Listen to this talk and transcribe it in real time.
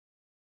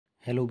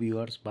Hello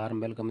viewers, warm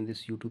welcome in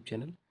this YouTube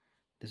channel.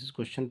 This is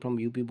question from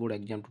UP Board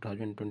Exam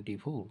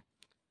 2024.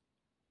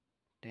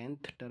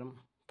 10th term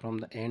from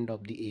the end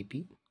of the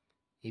AP.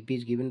 AP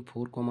is given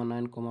 4,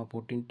 9,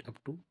 14 up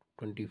to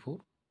 24,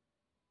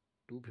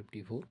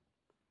 254.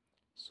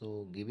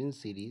 So given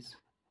series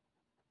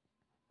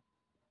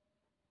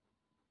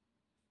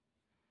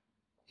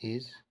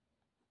is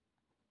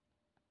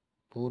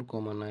 4,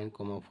 9,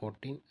 14 up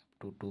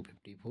to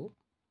 254.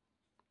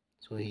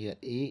 So here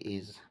A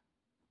is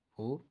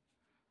 4,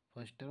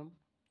 first term,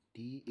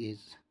 D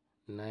is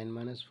 9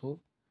 minus 4,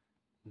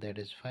 that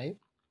is 5,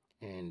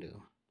 and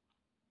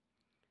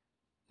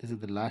this is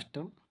the last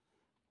term.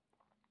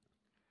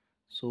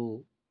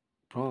 So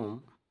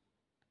from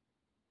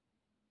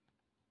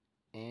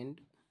and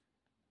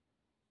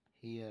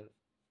here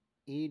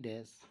A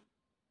dash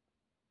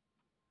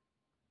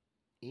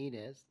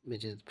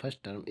which is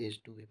first term is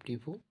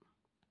 254,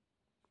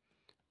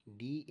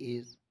 D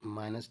is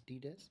minus D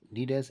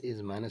dash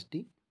is minus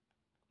D,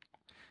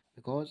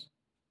 because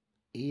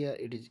here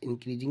it is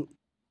increasing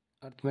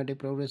arithmetic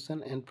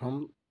progression and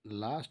from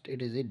last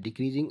it is a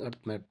decreasing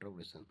arithmetic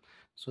progression,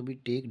 so we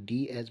take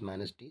D as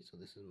minus D, so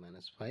this is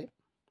minus 5.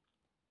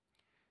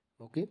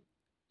 Okay,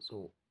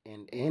 so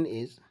and N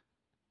is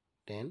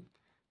 10,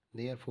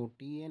 therefore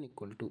Tn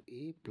equal to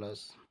A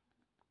plus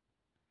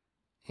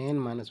N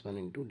minus 1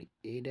 into D,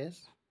 A dash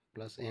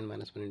plus N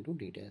minus 1 into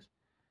D dash.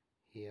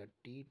 Here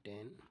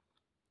T10,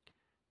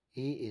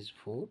 A is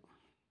 4,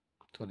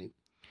 sorry,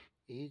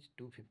 A is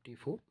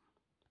 254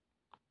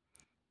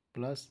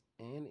 plus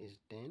N is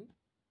 10,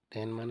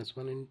 10 minus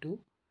 1 into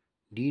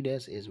D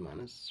dash is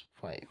minus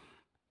 5.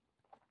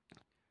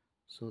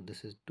 So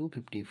this is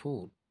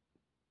 254,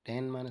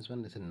 10 minus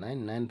 1, this is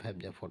 9, 9 5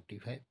 is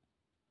 45,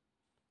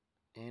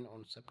 and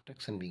on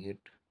subtraction we get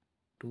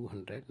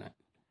 209.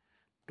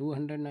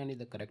 209 is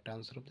the correct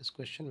answer of this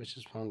question, which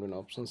is found in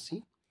option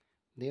C.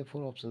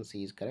 Therefore option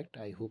C is correct.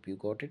 I hope you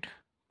got it.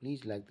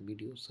 Please like the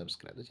video,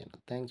 subscribe the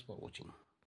channel. Thanks for watching.